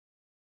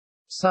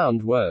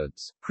Sound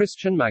Words.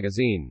 Christian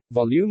Magazine.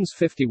 Volumes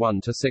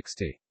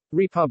 51-60.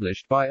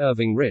 Republished by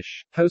Irving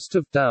Risch, host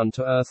of Down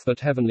to Earth but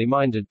Heavenly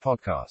Minded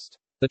podcast.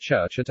 The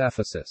Church at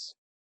Ephesus.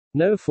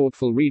 No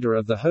thoughtful reader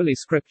of the Holy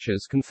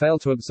Scriptures can fail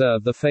to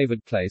observe the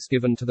favored place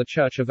given to the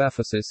Church of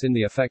Ephesus in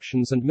the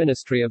affections and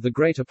ministry of the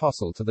great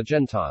apostle to the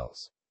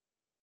Gentiles.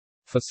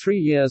 For 3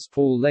 years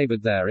Paul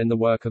labored there in the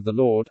work of the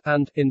Lord,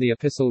 and, in the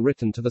epistle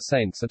written to the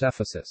saints at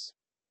Ephesus,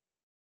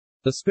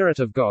 the Spirit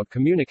of God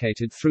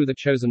communicated through the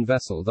chosen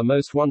vessel the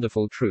most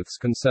wonderful truths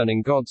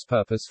concerning God's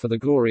purpose for the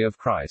glory of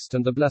Christ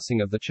and the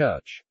blessing of the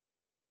Church.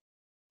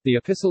 The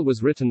epistle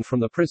was written from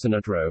the prison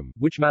at Rome,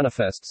 which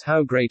manifests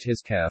how great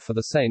his care for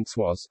the saints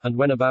was, and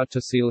when about to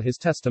seal his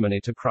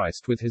testimony to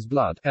Christ with his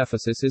blood,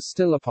 Ephesus is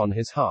still upon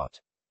his heart.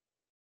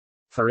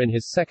 For in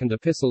his second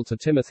epistle to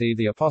Timothy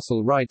the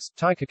apostle writes,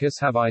 Tychicus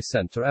have I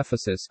sent to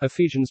Ephesus,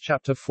 Ephesians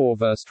chapter 4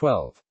 verse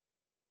 12.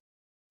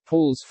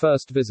 Paul's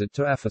first visit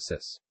to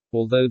Ephesus.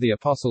 Although the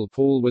apostle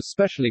Paul was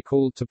specially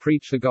called to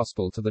preach the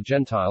gospel to the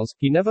Gentiles,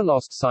 he never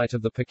lost sight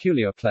of the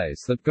peculiar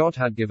place that God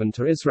had given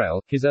to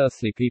Israel, his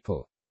earthly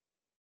people.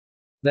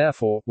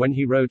 Therefore, when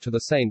he wrote to the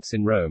saints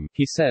in Rome,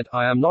 he said,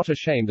 I am not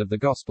ashamed of the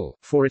gospel,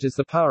 for it is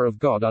the power of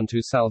God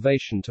unto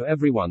salvation to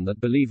everyone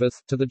that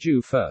believeth, to the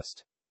Jew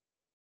first,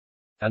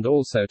 and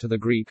also to the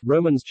Greek.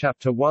 Romans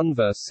chapter 1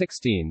 verse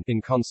 16. In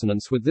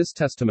consonance with this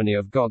testimony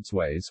of God's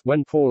ways,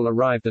 when Paul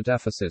arrived at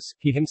Ephesus,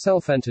 he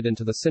himself entered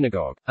into the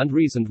synagogue, and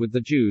reasoned with the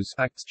Jews.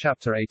 Acts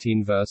chapter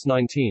 18 verse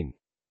 19.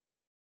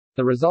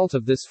 The result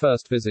of this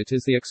first visit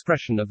is the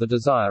expression of the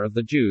desire of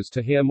the Jews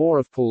to hear more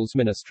of Paul's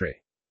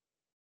ministry.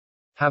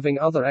 Having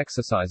other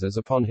exercises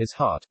upon his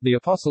heart, the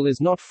apostle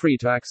is not free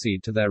to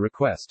accede to their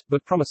request,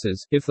 but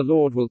promises, if the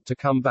Lord will, to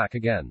come back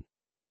again.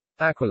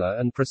 Aquila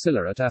and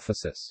Priscilla at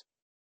Ephesus.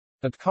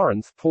 At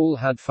Corinth, Paul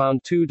had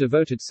found 2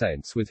 devoted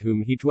saints with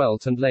whom he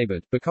dwelt and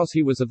labored, because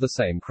he was of the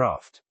same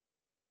craft.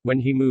 When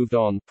he moved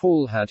on,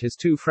 Paul had his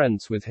 2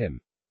 friends with him.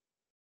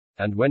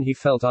 And when he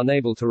felt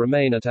unable to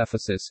remain at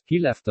Ephesus, he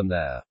left them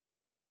there.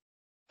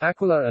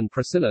 Aquila and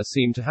Priscilla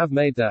seem to have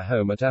made their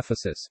home at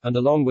Ephesus, and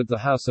along with the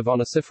house of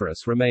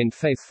Onesiphorus remained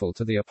faithful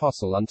to the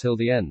apostle until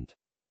the end.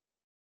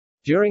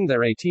 During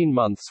their 18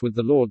 months with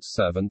the Lord's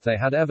servant they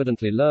had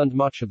evidently learned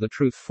much of the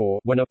truth, for,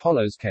 when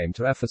Apollos came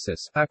to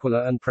Ephesus,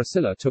 Aquila and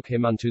Priscilla took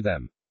him unto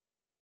them,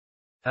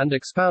 and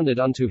expounded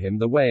unto him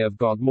the way of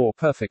God more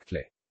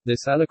perfectly.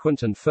 This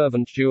eloquent and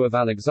fervent Jew of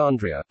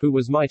Alexandria, who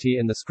was mighty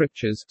in the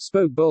Scriptures,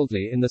 spoke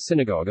boldly in the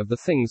synagogue of the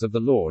things of the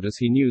Lord as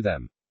he knew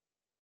them.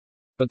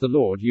 But the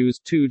Lord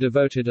used 2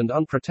 devoted and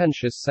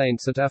unpretentious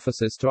saints at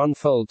Ephesus to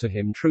unfold to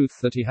him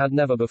truth that he had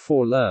never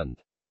before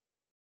learned.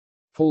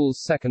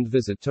 Paul's second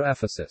visit to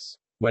Ephesus.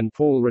 When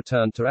Paul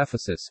returned to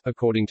Ephesus,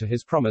 according to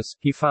his promise,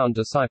 he found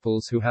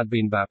disciples who had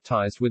been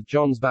baptized with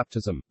John's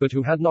baptism, but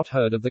who had not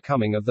heard of the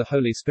coming of the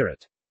Holy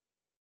Spirit.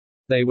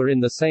 They were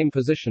in the same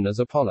position as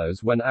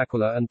Apollos when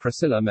Aquila and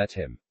Priscilla met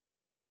him.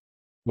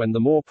 When the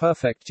more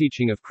perfect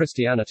teaching of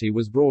Christianity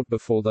was brought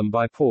before them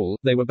by Paul,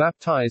 they were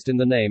baptized in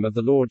the name of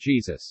the Lord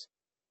Jesus.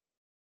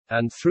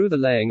 And through the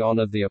laying on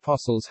of the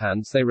apostles'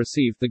 hands they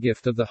received the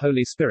gift of the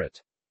Holy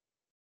Spirit.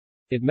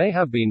 It may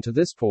have been to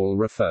this Paul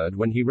referred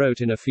when he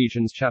wrote in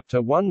Ephesians chapter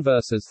 1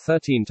 verses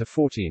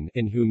 13-14,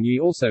 in whom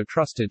ye also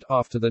trusted,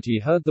 after that ye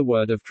heard the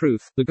word of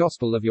truth, the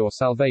gospel of your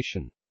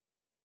salvation.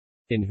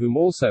 In whom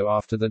also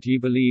after that ye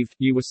believed,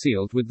 ye were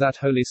sealed with that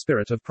Holy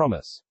Spirit of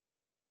promise,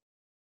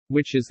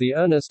 which is the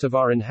earnest of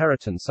our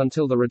inheritance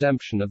until the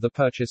redemption of the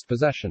purchased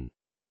possession.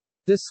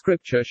 This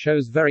scripture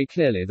shows very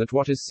clearly that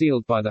what is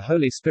sealed by the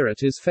Holy Spirit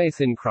is faith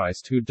in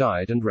Christ who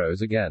died and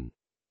rose again.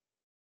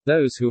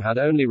 Those who had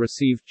only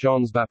received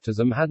John's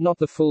baptism had not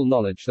the full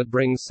knowledge that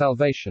brings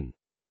salvation.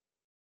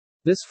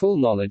 This full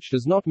knowledge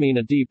does not mean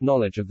a deep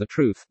knowledge of the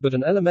truth, but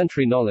an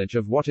elementary knowledge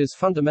of what is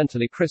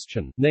fundamentally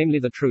Christian, namely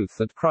the truth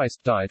that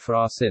Christ died for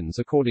our sins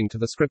according to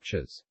the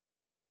Scriptures,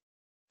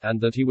 and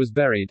that he was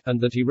buried,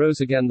 and that he rose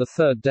again the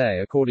 3rd day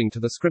according to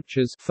the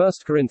Scriptures. 1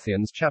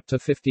 Corinthians chapter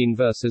 15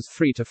 verses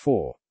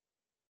 3-4.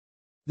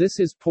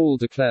 This is, Paul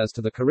declares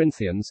to the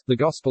Corinthians, the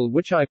gospel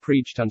which I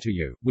preached unto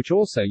you, which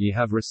also ye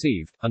have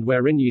received, and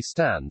wherein ye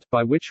stand,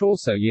 by which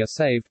also ye are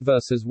saved.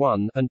 Verses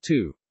 1 and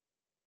 2.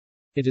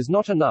 It is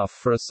not enough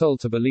for a soul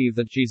to believe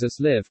that Jesus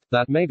lived.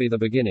 That may be the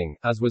beginning,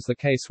 as was the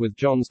case with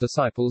John's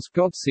disciples.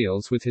 God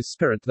seals with his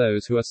Spirit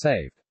those who are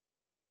saved,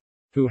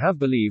 who have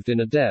believed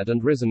in a dead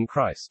and risen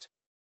Christ.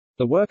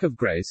 The work of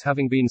grace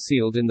having been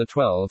sealed in the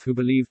 12 who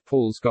believed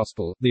Paul's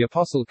gospel, the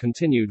apostle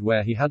continued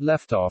where he had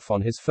left off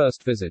on his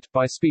first visit,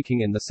 by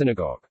speaking in the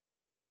synagogue,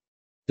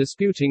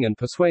 disputing and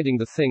persuading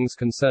the things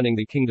concerning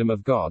the kingdom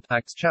of God.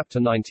 Acts chapter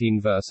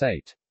 19 verse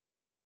 8.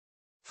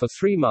 For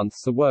 3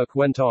 months the work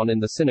went on in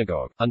the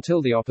synagogue,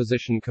 until the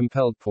opposition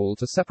compelled Paul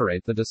to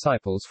separate the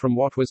disciples from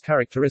what was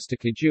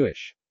characteristically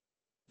Jewish.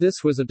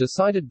 This was a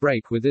decided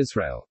break with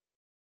Israel.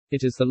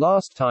 It is the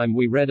last time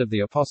we read of the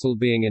apostle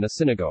being in a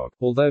synagogue,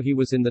 although he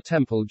was in the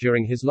temple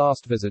during his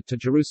last visit to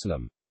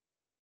Jerusalem.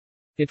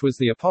 It was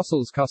the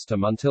apostles'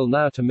 custom until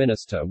now to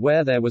minister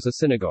where there was a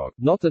synagogue,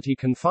 not that he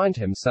confined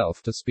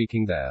himself to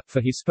speaking there,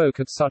 for he spoke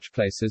at such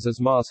places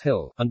as Mars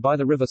Hill, and by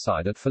the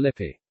riverside at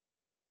Philippi.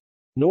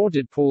 Nor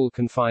did Paul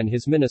confine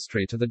his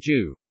ministry to the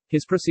Jew.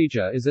 His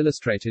procedure is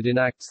illustrated in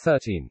Acts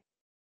 13.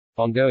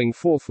 On going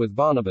forth with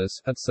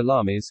Barnabas, at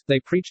Salamis, they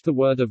preached the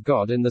word of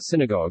God in the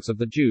synagogues of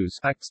the Jews,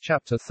 Acts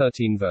chapter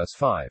 13 verse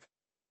 5.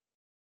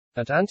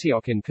 At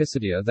Antioch in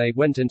Pisidia they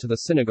went into the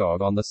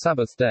synagogue on the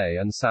Sabbath day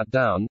and sat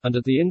down, and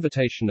at the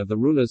invitation of the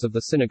rulers of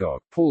the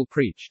synagogue, Paul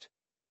preached.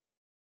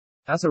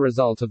 As a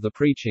result of the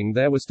preaching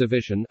there was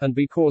division, and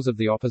because of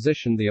the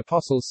opposition the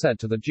apostles said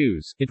to the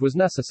Jews, it was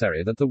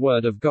necessary that the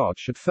word of God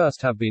should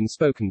first have been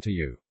spoken to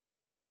you.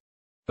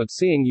 But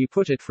seeing you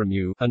put it from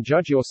you, and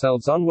judge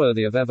yourselves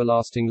unworthy of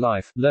everlasting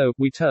life, lo,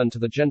 we turn to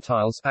the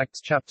Gentiles, Acts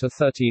chapter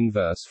 13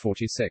 verse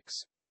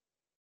 46.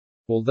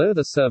 Although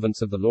the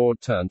servants of the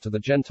Lord turned to the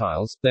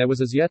Gentiles, there was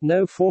as yet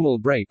no formal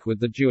break with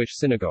the Jewish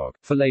synagogue,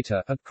 for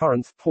later, at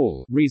Corinth,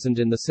 Paul reasoned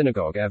in the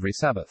synagogue every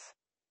Sabbath,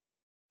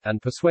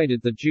 and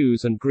persuaded the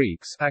Jews and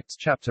Greeks, Acts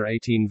chapter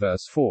 18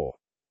 verse 4.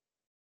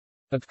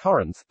 At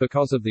Corinth,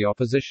 because of the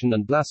opposition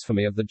and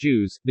blasphemy of the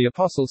Jews, the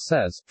apostle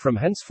says, From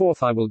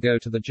henceforth I will go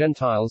to the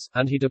Gentiles,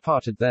 and he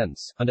departed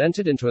thence, and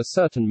entered into a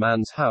certain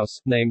man's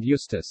house, named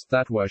Eustace,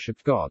 that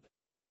worshipped God,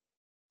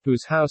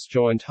 whose house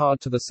joined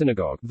hard to the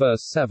synagogue.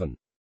 Verse 7.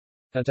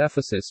 At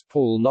Ephesus,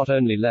 Paul not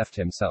only left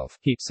himself,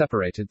 he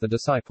separated the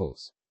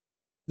disciples.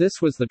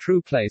 This was the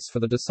true place for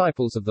the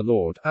disciples of the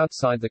Lord,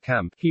 outside the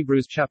camp,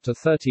 Hebrews chapter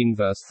 13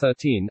 verse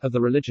 13, of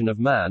the religion of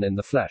man in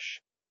the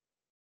flesh.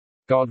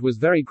 God was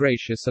very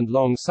gracious and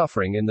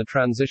long-suffering in the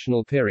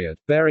transitional period,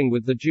 bearing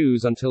with the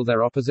Jews until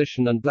their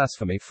opposition and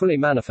blasphemy fully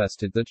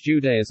manifested that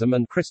Judaism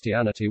and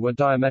Christianity were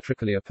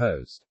diametrically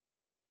opposed.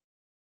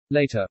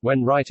 Later,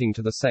 when writing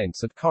to the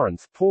saints at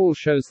Corinth, Paul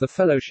shows the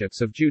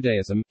fellowships of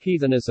Judaism,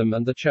 heathenism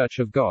and the Church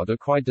of God are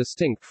quite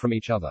distinct from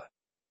each other.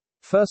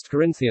 1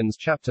 Corinthians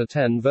chapter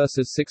 10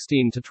 verses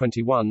 16 to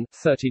 21,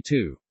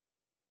 32.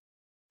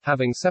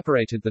 Having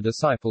separated the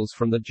disciples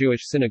from the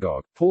Jewish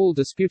synagogue, Paul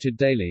disputed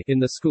daily in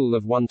the school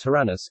of one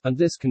Tyrannus, and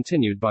this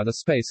continued by the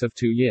space of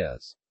 2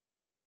 years.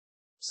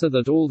 So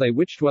that all they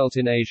which dwelt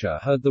in Asia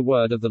heard the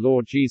word of the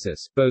Lord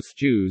Jesus, both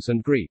Jews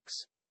and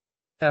Greeks.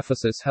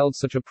 Ephesus held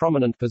such a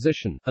prominent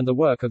position, and the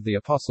work of the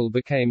apostle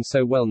became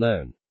so well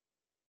known,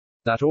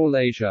 that all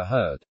Asia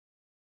heard.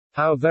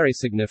 How very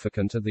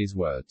significant are these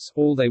words,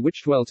 all they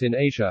which dwelt in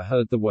Asia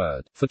heard the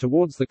word, for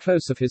towards the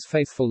close of his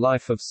faithful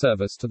life of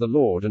service to the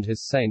Lord and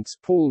his saints,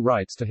 Paul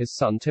writes to his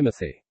son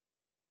Timothy,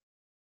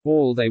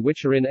 All they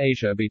which are in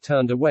Asia be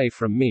turned away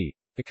from me.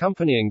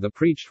 Accompanying the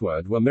preached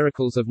word were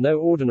miracles of no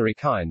ordinary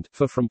kind,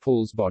 for from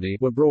Paul's body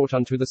were brought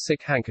unto the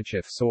sick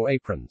handkerchiefs or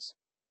aprons.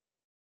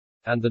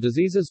 And the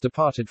diseases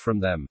departed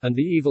from them, and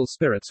the evil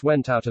spirits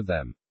went out of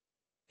them.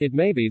 It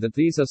may be that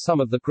these are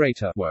some of the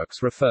greater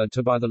works referred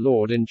to by the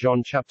Lord in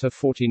John chapter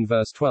 14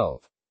 verse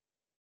 12.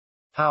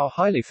 How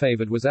highly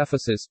favored was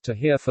Ephesus, to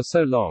hear for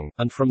so long,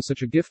 and from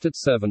such a gifted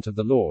servant of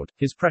the Lord,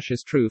 his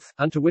precious truth,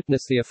 and to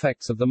witness the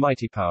effects of the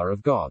mighty power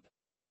of God.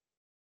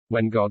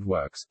 When God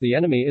works, the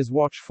enemy is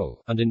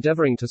watchful, and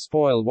endeavoring to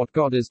spoil what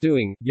God is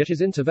doing, yet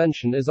his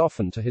intervention is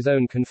often to his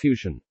own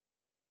confusion.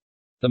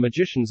 The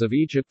magicians of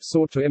Egypt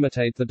sought to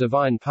imitate the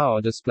divine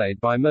power displayed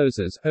by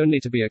Moses,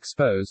 only to be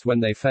exposed when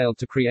they failed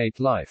to create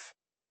life.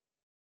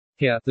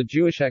 Here, the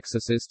Jewish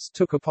exorcists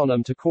took upon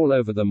them to call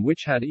over them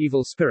which had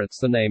evil spirits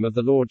the name of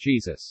the Lord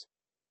Jesus.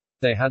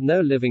 They had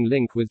no living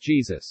link with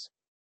Jesus,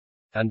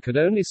 and could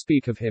only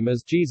speak of him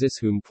as Jesus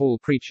whom Paul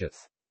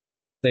preacheth.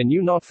 They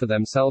knew not for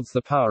themselves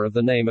the power of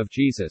the name of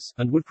Jesus,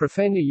 and would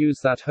profanely use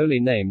that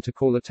holy name to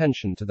call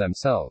attention to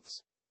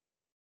themselves,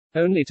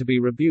 only to be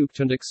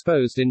rebuked and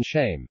exposed in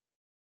shame.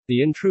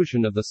 The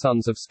intrusion of the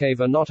sons of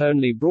Sceva not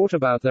only brought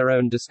about their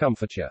own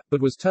discomfiture, but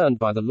was turned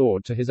by the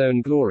Lord to his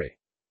own glory.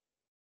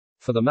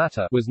 For the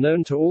matter was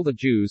known to all the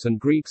Jews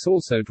and Greeks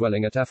also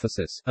dwelling at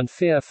Ephesus, and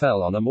fear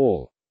fell on them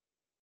all.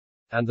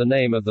 And the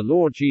name of the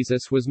Lord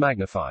Jesus was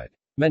magnified.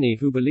 Many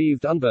who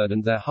believed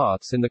unburdened their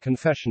hearts in the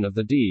confession of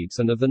the deeds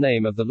and of the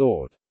name of the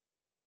Lord.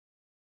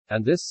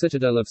 And this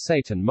citadel of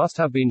Satan must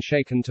have been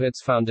shaken to its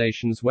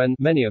foundations when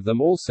many of them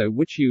also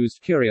which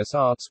used curious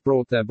arts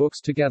brought their books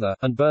together,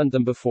 and burned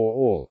them before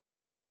all.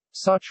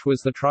 Such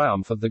was the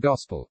triumph of the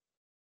gospel.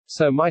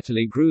 So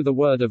mightily grew the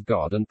word of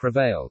God and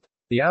prevailed.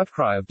 The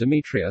outcry of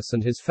Demetrius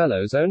and his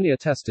fellows only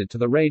attested to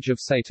the rage of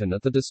Satan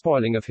at the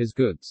despoiling of his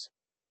goods.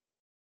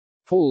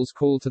 Paul's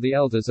call to the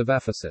elders of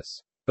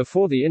Ephesus.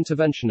 Before the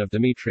intervention of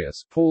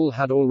Demetrius, Paul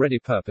had already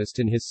purposed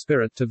in his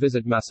spirit to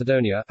visit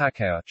Macedonia,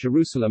 Achaia,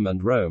 Jerusalem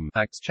and Rome,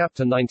 Acts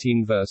chapter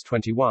 19 verse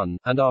 21,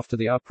 and after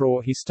the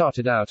uproar he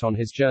started out on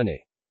his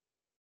journey.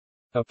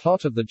 A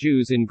plot of the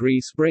Jews in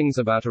Greece brings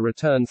about a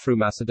return through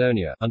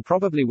Macedonia, and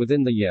probably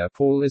within the year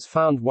Paul is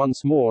found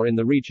once more in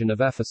the region of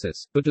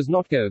Ephesus, but does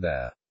not go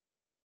there,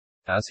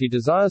 as he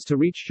desires to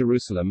reach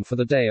Jerusalem for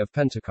the day of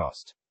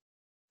Pentecost.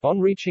 On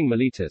reaching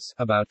Miletus,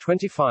 about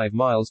 25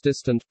 miles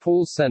distant,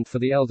 Paul sent for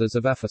the elders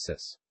of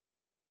Ephesus.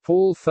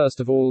 Paul first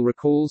of all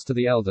recalls to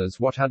the elders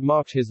what had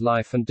marked his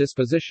life and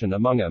disposition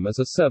among them as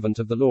a servant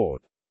of the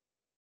Lord.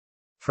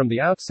 From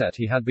the outset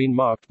he had been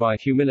marked by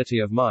humility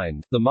of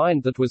mind, the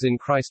mind that was in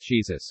Christ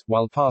Jesus,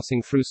 while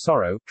passing through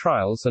sorrow,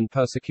 trials and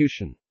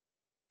persecution.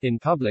 In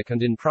public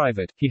and in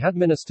private, he had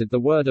ministered the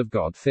word of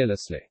God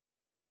fearlessly.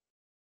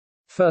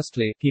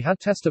 Firstly, he had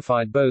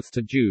testified both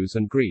to Jews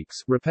and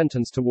Greeks,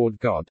 repentance toward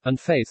God, and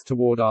faith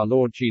toward our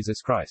Lord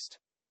Jesus Christ.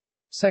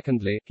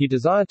 Secondly, he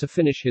desired to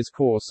finish his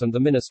course and the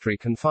ministry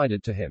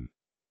confided to him,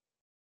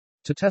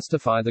 to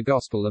testify the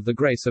gospel of the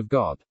grace of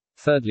God.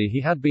 Thirdly, he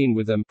had been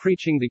with them,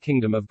 preaching the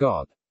kingdom of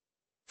God.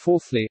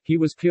 Fourthly, he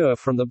was pure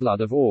from the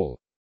blood of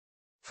all.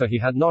 For he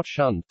had not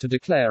shunned to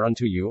declare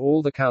unto you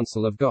all the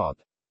counsel of God.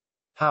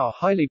 How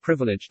highly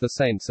privileged the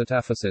saints at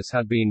Ephesus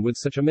had been with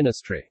such a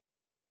ministry.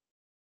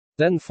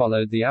 Then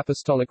followed the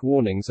apostolic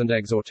warnings and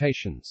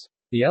exhortations.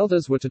 The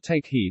elders were to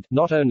take heed,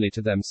 not only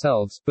to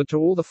themselves, but to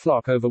all the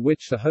flock over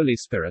which the Holy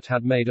Spirit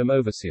had made them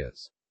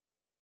overseers.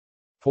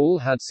 Paul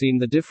had seen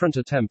the different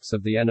attempts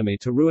of the enemy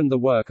to ruin the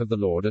work of the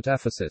Lord at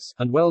Ephesus,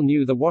 and well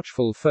knew the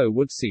watchful foe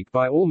would seek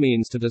by all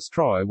means to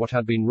destroy what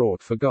had been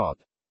wrought for God.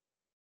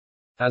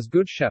 As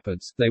good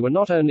shepherds, they were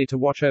not only to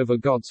watch over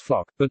God's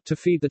flock, but to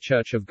feed the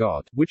church of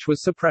God, which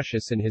was so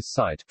precious in his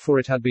sight, for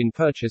it had been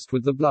purchased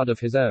with the blood of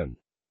his own.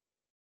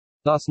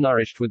 Thus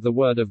nourished with the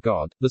word of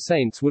God, the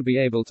saints would be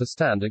able to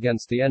stand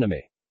against the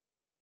enemy.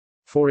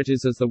 For it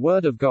is as the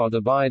word of God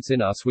abides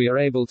in us we are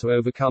able to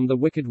overcome the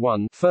wicked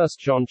one. 1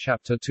 John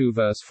chapter 2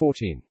 verse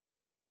 14.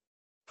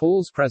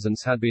 Paul's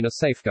presence had been a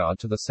safeguard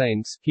to the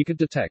saints. He could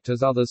detect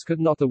as others could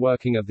not the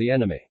working of the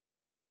enemy.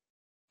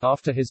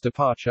 After his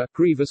departure,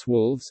 grievous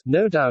wolves,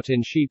 no doubt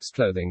in sheep's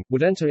clothing,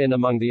 would enter in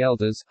among the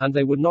elders, and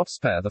they would not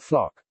spare the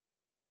flock.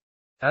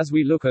 As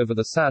we look over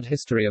the sad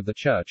history of the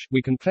church,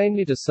 we can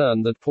plainly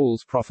discern that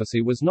Paul's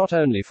prophecy was not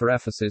only for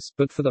Ephesus,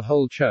 but for the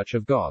whole church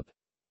of God.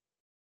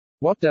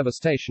 What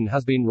devastation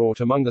has been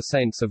wrought among the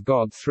saints of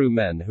God through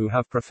men who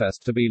have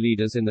professed to be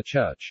leaders in the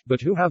church,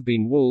 but who have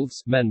been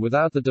wolves, men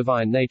without the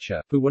divine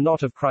nature, who were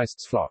not of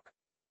Christ's flock,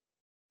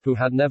 who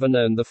had never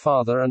known the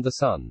Father and the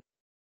Son.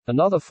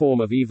 Another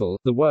form of evil,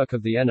 the work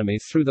of the enemy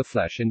through the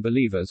flesh in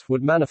believers,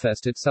 would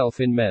manifest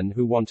itself in men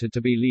who wanted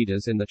to be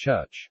leaders in the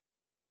church.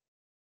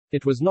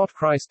 It was not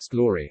Christ's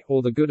glory,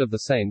 or the good of the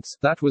saints,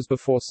 that was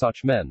before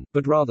such men,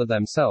 but rather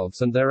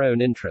themselves and their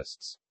own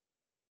interests.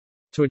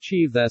 To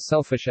achieve their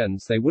selfish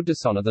ends they would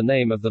dishonor the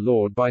name of the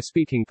Lord by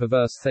speaking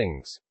perverse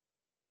things.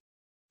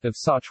 Of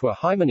such were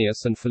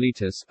Hymenaeus and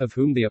Philetus, of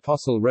whom the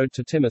apostle wrote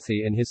to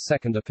Timothy in his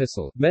second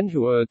epistle, men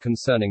who erred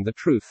concerning the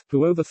truth,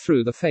 who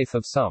overthrew the faith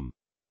of some.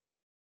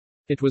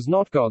 It was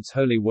not God's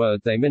holy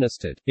word they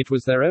ministered, it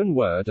was their own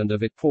word, and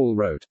of it Paul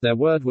wrote, their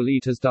word will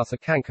eat as doth a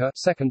canker.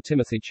 2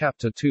 Timothy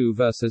chapter 2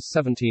 verses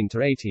 17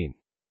 to 18.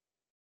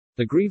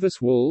 The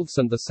grievous wolves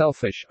and the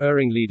selfish,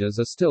 erring leaders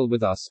are still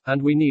with us,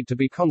 and we need to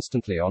be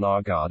constantly on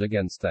our guard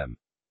against them.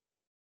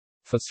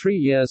 For 3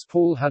 years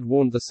Paul had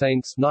warned the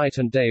saints, night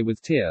and day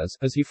with tears,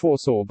 as he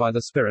foresaw by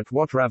the Spirit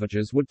what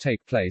ravages would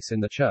take place in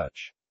the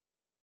church.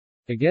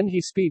 Again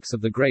he speaks of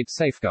the great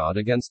safeguard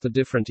against the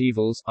different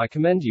evils. I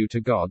commend you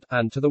to God,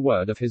 and to the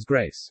word of his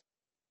grace,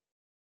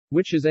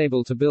 which is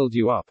able to build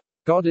you up.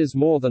 God is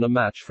more than a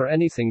match for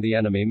anything the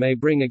enemy may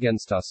bring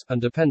against us,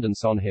 and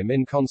dependence on him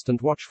in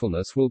constant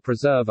watchfulness will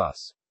preserve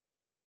us.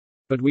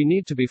 But we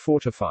need to be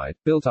fortified,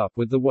 built up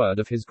with the word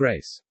of his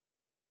grace.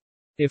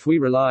 If we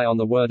rely on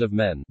the word of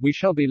men, we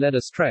shall be led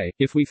astray.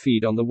 If we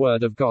feed on the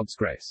word of God's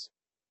grace,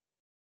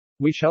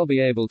 we shall be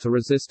able to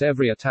resist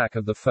every attack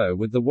of the foe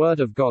with the word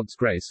of God's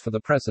grace for the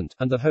present,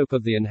 and the hope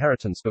of the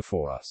inheritance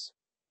before us.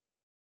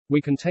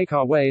 We can take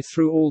our way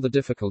through all the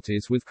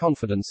difficulties with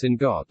confidence in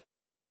God.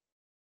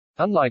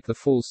 Unlike the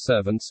false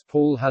servants,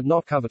 Paul had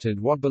not coveted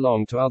what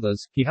belonged to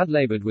others. He had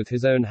labored with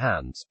his own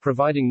hands,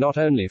 providing not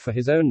only for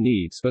his own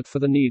needs but for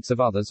the needs of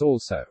others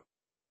also.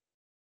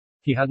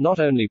 He had not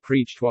only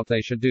preached what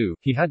they should do,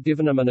 he had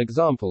given them an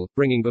example,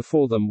 bringing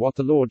before them what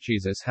the Lord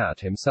Jesus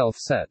had himself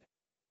said.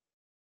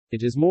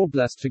 It is more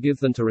blessed to give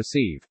than to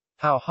receive.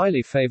 How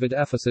highly favored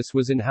Ephesus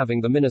was in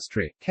having the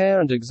ministry, care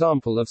and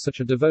example of such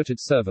a devoted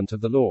servant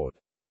of the Lord.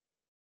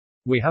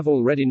 We have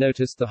already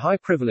noticed the high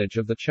privilege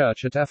of the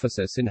church at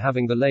Ephesus in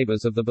having the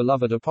labors of the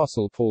beloved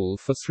Apostle Paul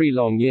for 3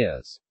 long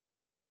years,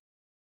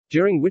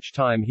 during which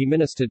time he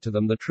ministered to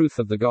them the truth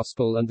of the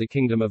gospel and the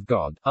kingdom of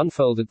God,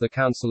 unfolded the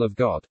counsel of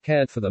God,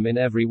 cared for them in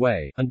every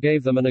way, and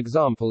gave them an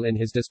example in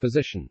his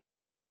disposition,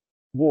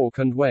 walk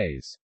and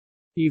ways.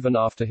 Even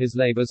after his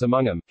labors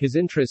among them, his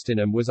interest in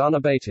them was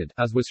unabated,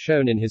 as was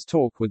shown in his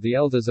talk with the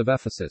elders of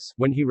Ephesus,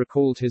 when he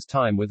recalled his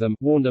time with them,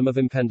 warned them of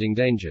impending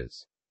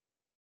dangers,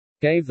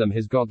 gave them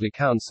his godly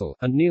counsel,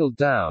 and kneeled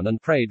down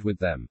and prayed with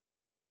them.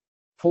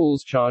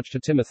 Paul's charge to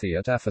Timothy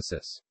at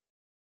Ephesus.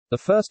 The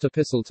first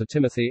epistle to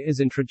Timothy is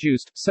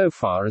introduced, so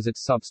far as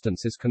its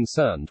substance is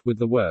concerned, with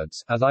the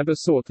words, As I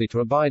besought thee to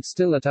abide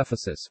still at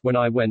Ephesus, when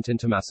I went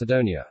into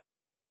Macedonia,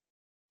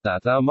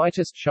 that thou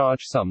mightest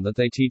charge some that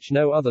they teach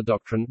no other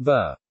doctrine.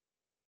 Ver.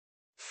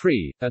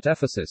 3. At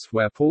Ephesus,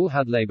 where Paul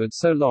had labored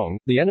so long,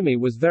 the enemy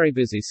was very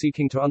busy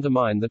seeking to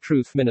undermine the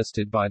truth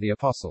ministered by the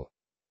apostle.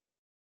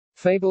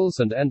 Fables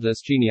and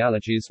endless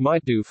genealogies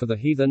might do for the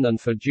heathen and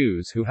for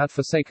Jews who had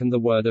forsaken the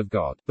word of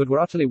God, but were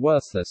utterly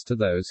worthless to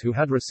those who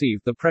had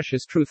received the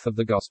precious truth of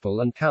the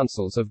gospel and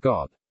counsels of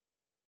God.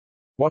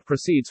 What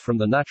proceeds from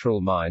the natural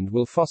mind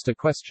will foster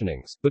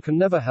questionings, but can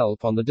never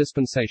help on the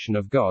dispensation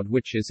of God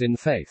which is in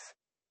faith.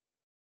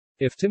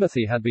 If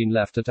Timothy had been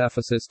left at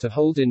Ephesus to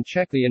hold in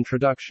check the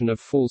introduction of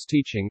false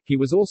teaching, he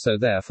was also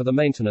there for the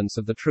maintenance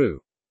of the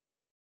true.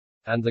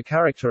 And the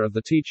character of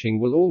the teaching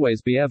will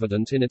always be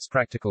evident in its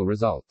practical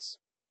results.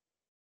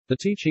 The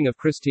teaching of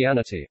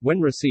Christianity, when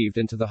received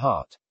into the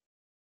heart,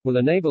 will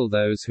enable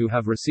those who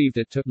have received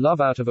it to love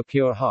out of a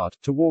pure heart,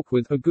 to walk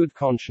with a good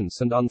conscience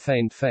and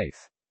unfeigned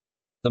faith.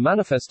 The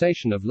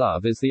manifestation of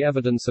love is the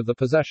evidence of the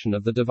possession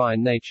of the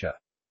divine nature.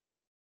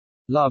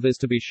 Love is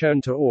to be shown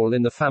to all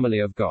in the family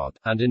of God,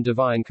 and in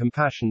divine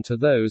compassion to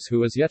those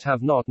who as yet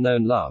have not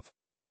known love.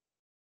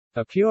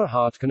 A pure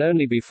heart can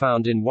only be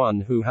found in one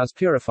who has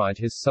purified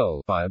his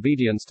soul by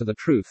obedience to the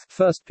truth,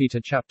 1 Peter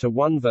chapter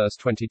 1 verse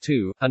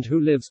 22, and who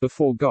lives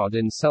before God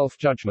in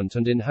self-judgment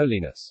and in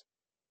holiness.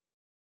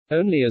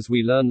 Only as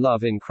we learn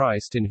love in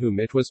Christ in whom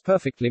it was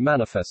perfectly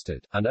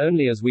manifested, and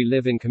only as we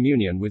live in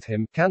communion with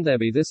him, can there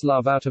be this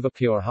love out of a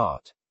pure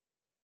heart.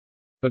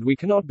 But we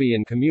cannot be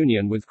in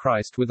communion with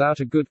Christ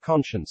without a good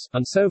conscience,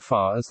 and so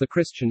far as the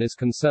Christian is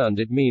concerned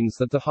it means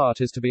that the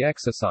heart is to be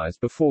exercised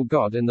before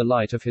God in the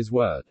light of his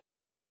word.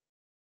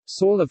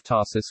 Saul of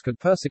Tarsus could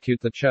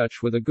persecute the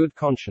church with a good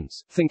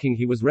conscience, thinking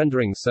he was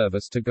rendering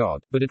service to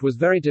God, but it was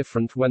very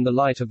different when the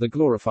light of the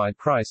glorified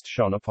Christ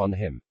shone upon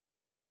him,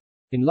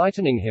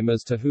 enlightening him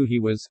as to who he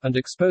was, and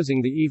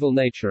exposing the evil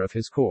nature of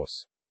his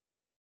course.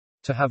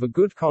 To have a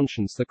good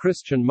conscience, the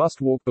Christian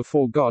must walk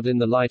before God in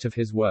the light of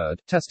his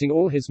word, testing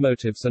all his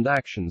motives and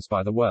actions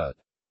by the word.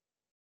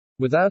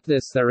 Without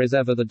this there is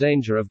ever the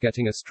danger of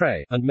getting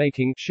astray, and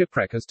making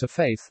shipwreck as to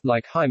faith,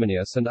 like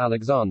Hymenaeus and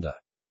Alexander.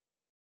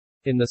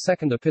 In the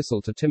second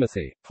epistle to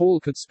Timothy, Paul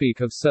could speak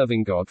of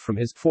serving God from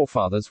his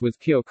forefathers with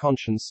pure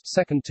conscience,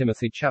 2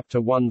 Timothy chapter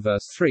 1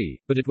 verse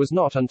 3, but it was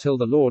not until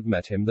the Lord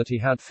met him that he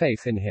had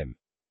faith in him.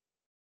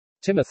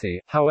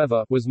 Timothy,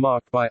 however, was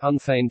marked by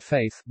unfeigned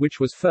faith, which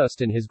was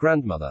first in his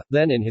grandmother,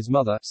 then in his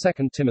mother,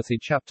 2 Timothy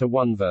chapter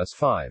 1 verse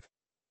 5.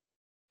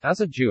 As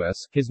a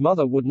Jewess, his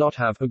mother would not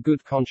have a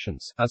good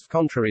conscience, as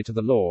contrary to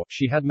the law,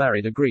 she had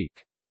married a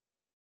Greek.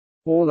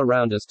 All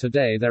around us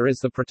today there is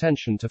the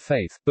pretension to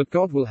faith, but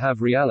God will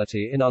have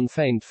reality in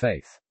unfeigned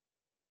faith.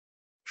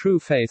 True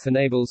faith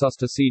enables us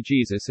to see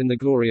Jesus in the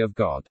glory of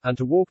God, and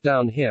to walk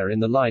down here in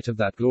the light of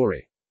that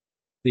glory.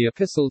 The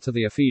Epistle to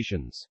the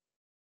Ephesians.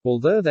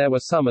 Although there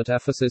were some at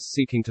Ephesus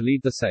seeking to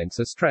lead the saints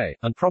astray,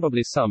 and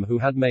probably some who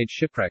had made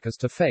shipwreck as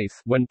to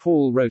faith, when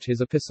Paul wrote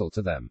his epistle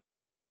to them,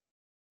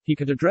 he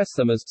could address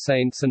them as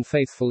saints and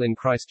faithful in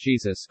Christ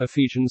Jesus,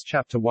 Ephesians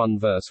chapter 1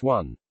 verse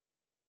 1.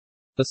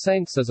 The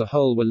saints as a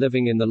whole were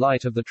living in the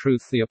light of the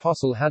truth the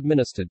apostle had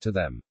ministered to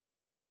them.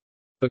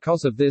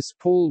 Because of this,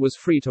 Paul was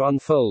free to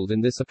unfold in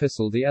this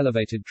epistle the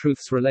elevated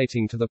truths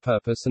relating to the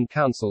purpose and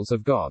counsels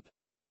of God.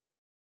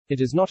 It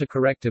is not a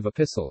corrective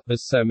epistle,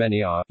 as so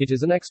many are, it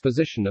is an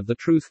exposition of the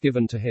truth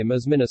given to him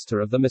as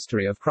minister of the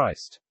mystery of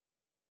Christ.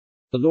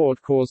 The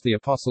Lord caused the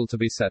apostle to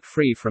be set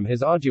free from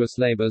his arduous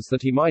labors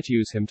that he might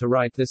use him to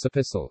write this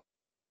epistle.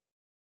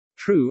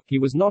 True, he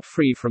was not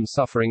free from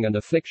suffering and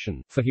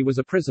affliction, for he was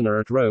a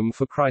prisoner at Rome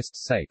for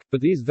Christ's sake, but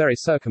these very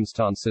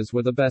circumstances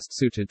were the best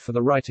suited for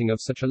the writing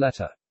of such a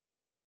letter.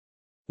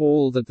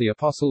 All that the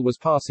apostle was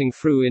passing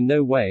through in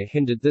no way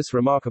hindered this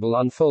remarkable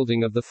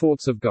unfolding of the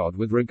thoughts of God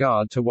with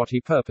regard to what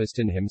he purposed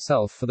in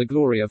himself for the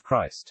glory of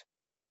Christ,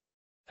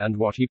 and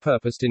what he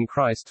purposed in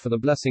Christ for the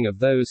blessing of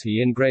those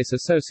he in grace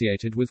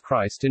associated with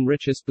Christ in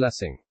richest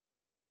blessing.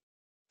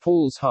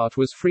 Paul's heart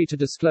was free to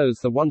disclose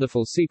the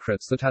wonderful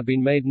secrets that had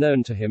been made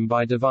known to him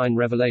by divine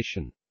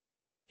revelation.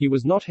 He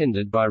was not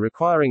hindered by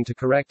requiring to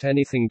correct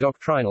anything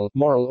doctrinal,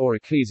 moral or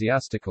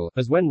ecclesiastical,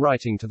 as when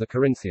writing to the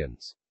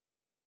Corinthians.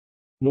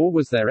 Nor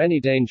was there any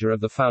danger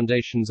of the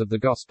foundations of the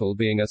gospel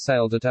being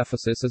assailed at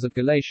Ephesus as at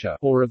Galatia,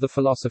 or of the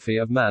philosophy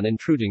of man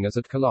intruding as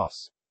at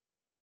Colossus.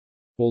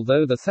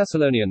 Although the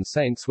Thessalonian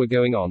saints were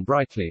going on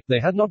brightly, they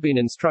had not been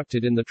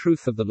instructed in the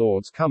truth of the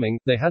Lord's coming,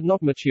 they had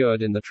not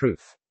matured in the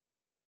truth.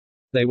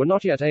 They were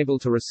not yet able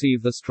to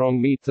receive the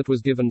strong meat that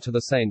was given to the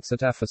saints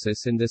at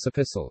Ephesus in this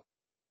epistle.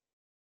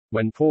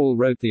 When Paul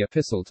wrote the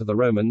epistle to the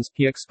Romans,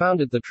 he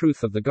expounded the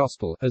truth of the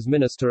gospel, as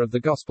minister of the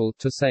gospel,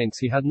 to saints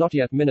he had not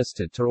yet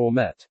ministered to or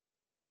met.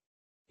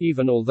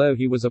 Even although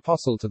he was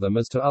apostle to them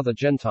as to other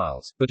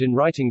Gentiles, but in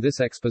writing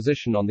this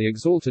exposition on the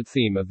exalted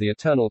theme of the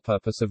eternal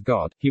purpose of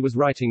God, he was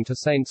writing to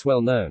saints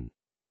well known,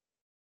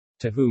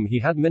 to whom he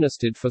had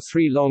ministered for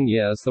 3 long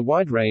years the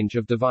wide range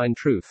of divine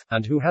truth,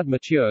 and who had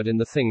matured in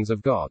the things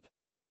of God.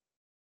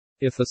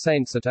 If the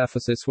saints at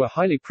Ephesus were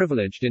highly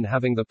privileged in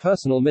having the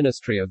personal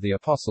ministry of the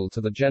apostle to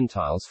the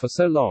Gentiles for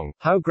so long,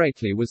 how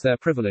greatly was their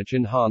privilege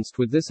enhanced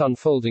with this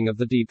unfolding of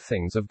the deep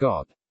things of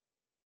God.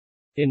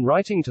 In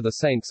writing to the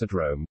saints at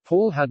Rome,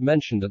 Paul had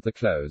mentioned at the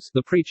close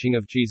the preaching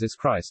of Jesus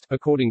Christ,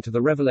 according to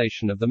the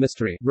revelation of the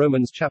mystery,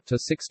 Romans chapter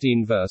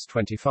 16 verse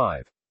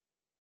 25.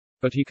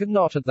 But he could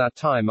not at that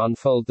time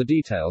unfold the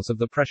details of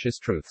the precious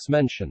truths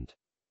mentioned.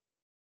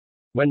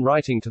 When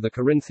writing to the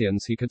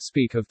Corinthians, he could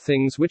speak of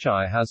things which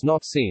eye has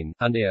not seen,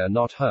 and ear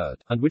not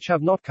heard, and which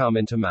have not come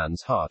into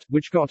man's heart,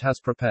 which God has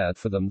prepared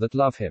for them that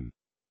love him,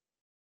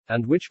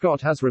 and which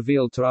God has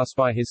revealed to us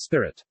by his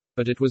Spirit.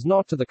 But it was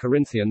not to the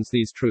Corinthians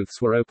these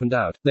truths were opened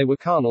out, they were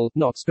carnal,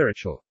 not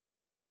spiritual.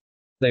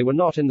 They were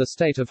not in the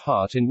state of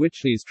heart in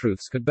which these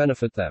truths could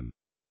benefit them.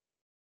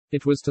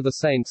 It was to the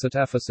saints at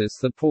Ephesus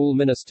that Paul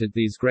ministered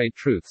these great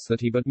truths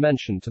that he but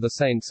mentioned to the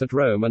saints at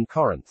Rome and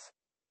Corinth.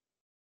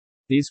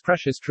 These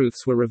precious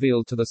truths were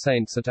revealed to the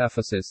saints at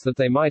Ephesus that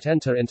they might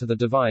enter into the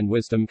divine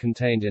wisdom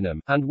contained in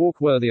them, and walk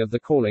worthy of the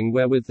calling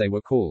wherewith they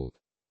were called.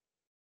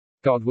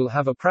 God will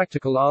have a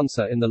practical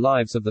answer in the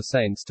lives of the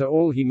saints to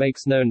all he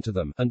makes known to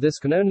them, and this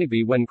can only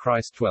be when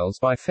Christ dwells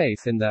by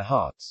faith in their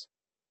hearts,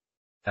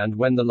 and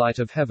when the light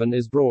of heaven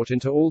is brought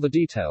into all the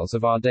details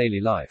of our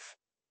daily life.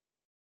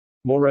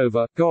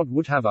 Moreover, God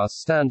would have us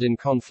stand in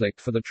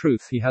conflict for the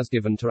truth he has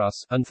given to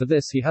us, and for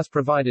this he has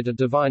provided a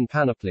divine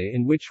panoply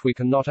in which we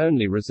can not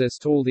only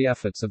resist all the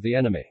efforts of the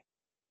enemy,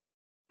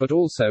 but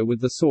also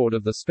with the sword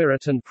of the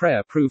Spirit and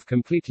prayer prove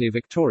completely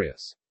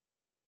victorious.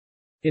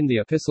 In the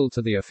epistle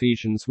to the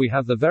Ephesians we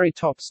have the very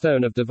top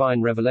stone of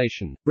divine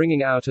revelation,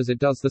 bringing out as it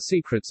does the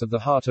secrets of the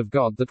heart of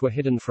God that were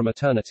hidden from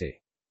eternity.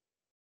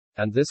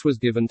 And this was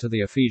given to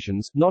the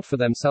Ephesians, not for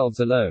themselves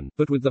alone,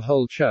 but with the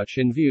whole church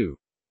in view.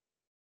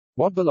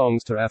 What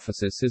belongs to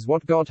Ephesus is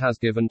what God has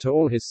given to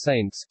all his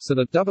saints, so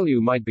that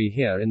W might be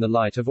here in the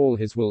light of all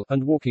his will,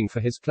 and walking for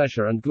his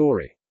pleasure and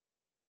glory.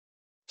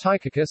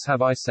 Tychicus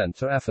have I sent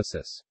to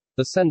Ephesus.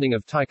 The sending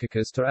of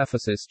Tychicus to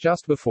Ephesus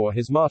just before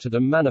his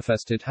martyrdom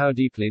manifested how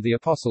deeply the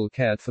apostle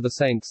cared for the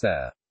saints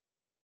there.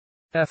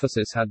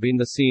 Ephesus had been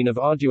the scene of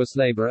arduous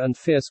labor and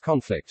fierce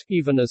conflict,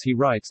 even as he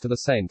writes to the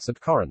saints at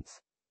Corinth.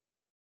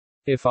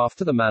 If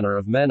after the manner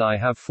of men I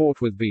have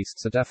fought with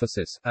beasts at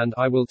Ephesus, and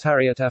I will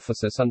tarry at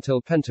Ephesus until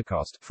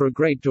Pentecost, for a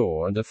great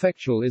door and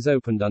effectual is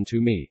opened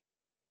unto me.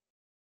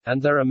 And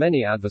there are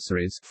many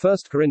adversaries. 1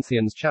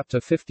 Corinthians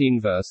chapter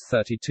 15 verse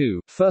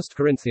 32, 1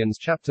 Corinthians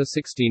chapter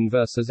 16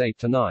 verses 8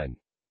 to 9.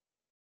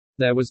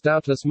 There was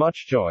doubtless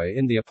much joy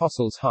in the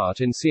apostle's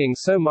heart in seeing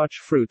so much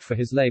fruit for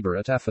his labor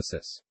at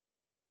Ephesus.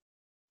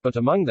 But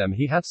among them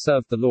he had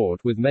served the Lord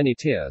with many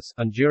tears,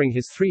 and during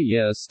his 3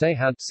 years' stay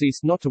had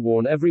ceased not to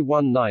warn every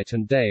one night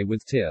and day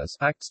with tears.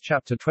 Acts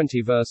chapter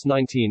 20 verse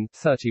 19,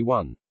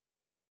 31.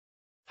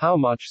 How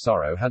much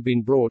sorrow had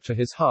been brought to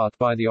his heart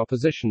by the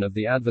opposition of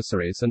the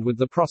adversaries and with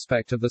the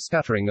prospect of the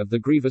scattering of the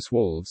grievous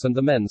wolves and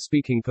the men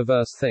speaking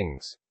perverse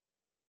things.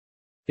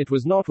 It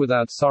was not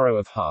without sorrow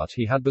of heart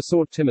he had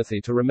besought Timothy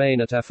to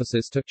remain at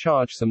Ephesus to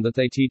charge them that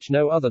they teach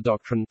no other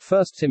doctrine.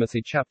 1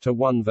 Timothy chapter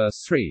 1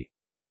 verse 3.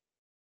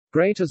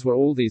 Great as were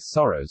all these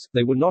sorrows,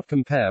 they would not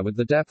compare with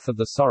the depth of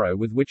the sorrow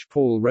with which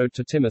Paul wrote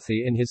to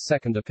Timothy in his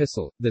second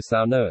epistle, This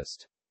thou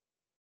knowest,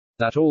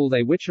 that all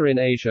they which are in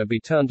Asia be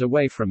turned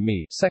away from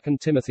me. 2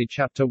 Timothy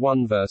chapter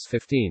 1 verse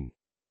 15.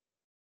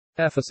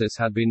 Ephesus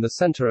had been the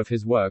center of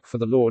his work for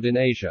the Lord in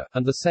Asia,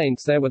 and the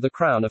saints there were the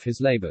crown of his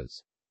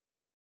labors.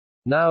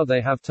 Now they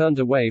have turned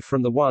away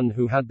from the one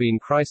who had been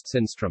Christ's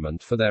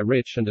instrument for their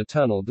rich and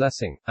eternal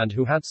blessing, and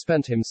who had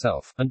spent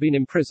himself, and been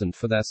imprisoned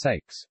for their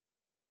sakes.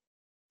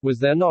 Was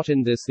there not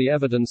in this the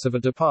evidence of a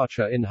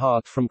departure in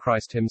heart from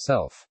Christ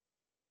himself?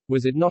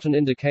 Was it not an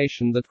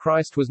indication that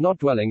Christ was not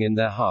dwelling in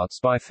their hearts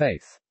by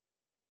faith?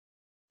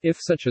 If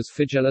such as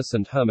Phygellus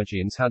and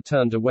Hermogenes had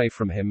turned away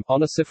from him,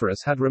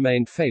 Onesiphorus had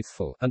remained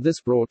faithful, and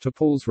this brought to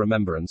Paul's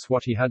remembrance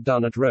what he had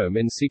done at Rome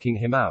in seeking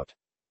him out,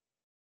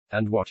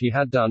 and what he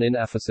had done in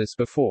Ephesus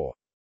before.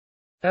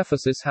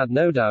 Ephesus had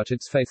no doubt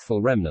its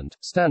faithful remnant,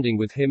 standing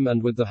with him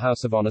and with the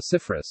house of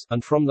Onesiphorus,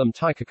 and from them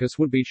Tychicus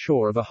would be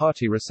sure of a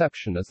hearty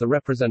reception as the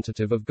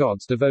representative of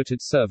God's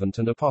devoted servant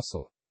and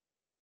apostle.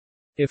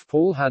 If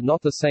Paul had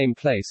not the same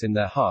place in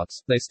their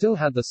hearts, they still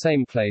had the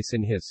same place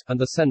in his, and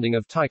the sending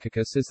of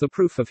Tychicus is the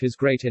proof of his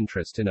great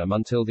interest in them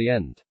until the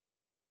end.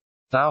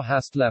 Thou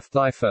hast left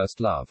thy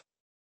first love.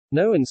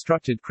 No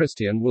instructed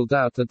Christian will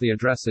doubt that the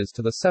addresses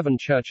to the 7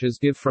 churches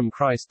give from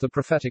Christ the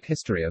prophetic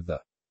history of the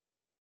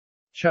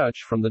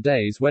church from the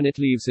days when it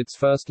leaves its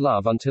first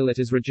love until it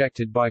is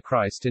rejected by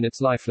Christ in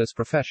its lifeless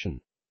profession,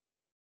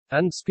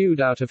 and spewed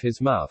out of his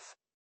mouth.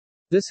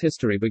 This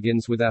history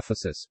begins with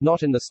Ephesus,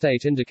 not in the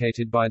state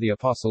indicated by the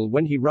apostle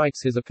when he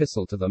writes his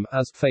epistle to them,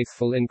 as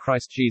faithful in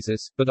Christ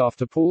Jesus, but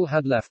after Paul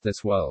had left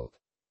this world.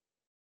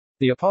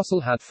 The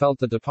apostle had felt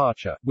the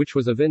departure, which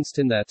was evinced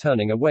in their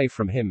turning away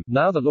from him.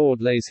 Now the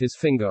Lord lays his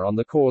finger on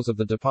the cause of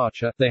the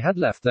departure. They had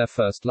left their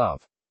first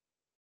love.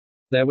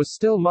 There was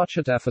still much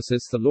at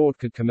Ephesus the Lord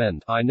could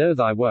commend. I know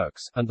thy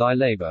works, and thy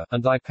labor,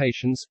 and thy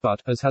patience,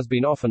 but, as has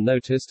been often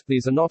noticed,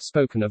 these are not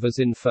spoken of as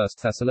in 1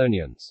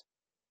 Thessalonians.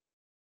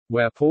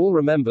 where Paul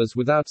remembers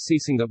without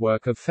ceasing the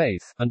work of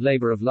faith, and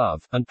labor of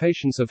love, and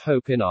patience of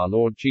hope in our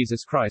Lord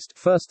Jesus Christ.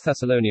 1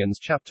 Thessalonians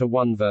chapter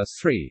 1 verse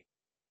 3.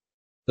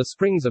 The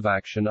springs of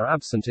action are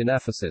absent in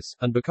Ephesus,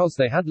 and because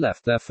they had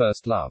left their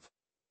first love.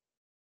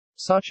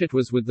 Such it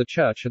was with the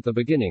church at the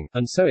beginning,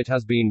 and so it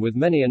has been with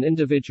many an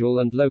individual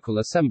and local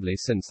assembly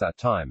since that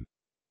time.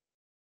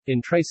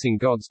 In tracing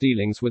God's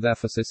dealings with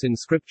Ephesus in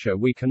Scripture,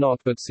 we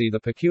cannot but see the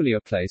peculiar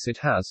place it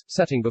has,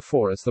 setting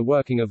before us the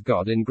working of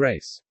God in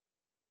grace,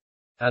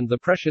 and the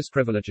precious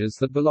privileges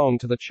that belong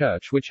to the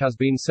church which has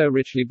been so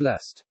richly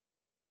blessed,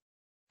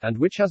 and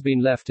which has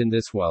been left in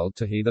this world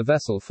to be the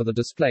vessel for the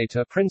display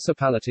to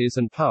principalities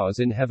and powers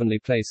in heavenly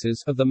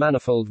places, of the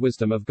manifold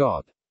wisdom of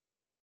God.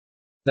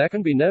 There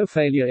can be no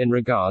failure in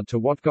regard to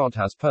what God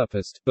has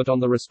purposed, but on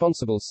the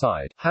responsible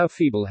side, how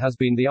feeble has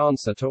been the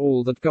answer to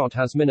all that God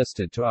has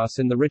ministered to us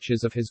in the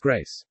riches of His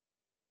grace.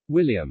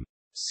 William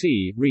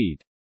C.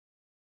 Reed.